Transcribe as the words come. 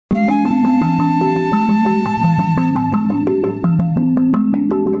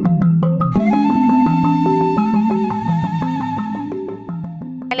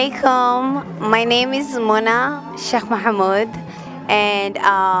alaikum. My name is Mona Sheikh Mahmoud, and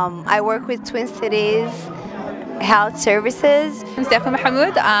I work with Twin Cities Health Services. I'm Stefa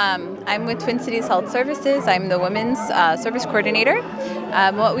Mahmoud. I'm with Twin Cities Health Services. I'm the Women's Service Coordinator.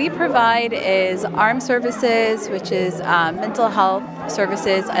 What we provide is ARM services, which is mental health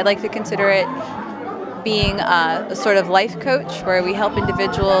services. I like to consider it being a sort of life coach where we help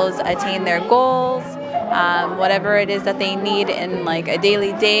individuals attain their goals, whatever it is that they need in like a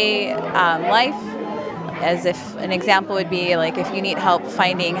daily life. As if an example would be like if you need help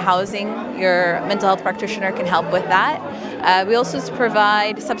finding housing, your mental health practitioner can help with that. We also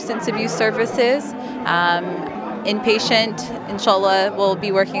provide substance abuse services. Inpatient, inshallah, we'll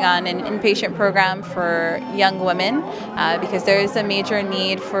be working on an inpatient program for young women because there is a major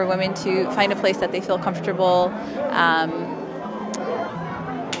need for women to find a place that they feel comfortable.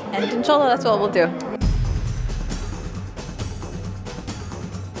 And inshallah, that's what we'll do.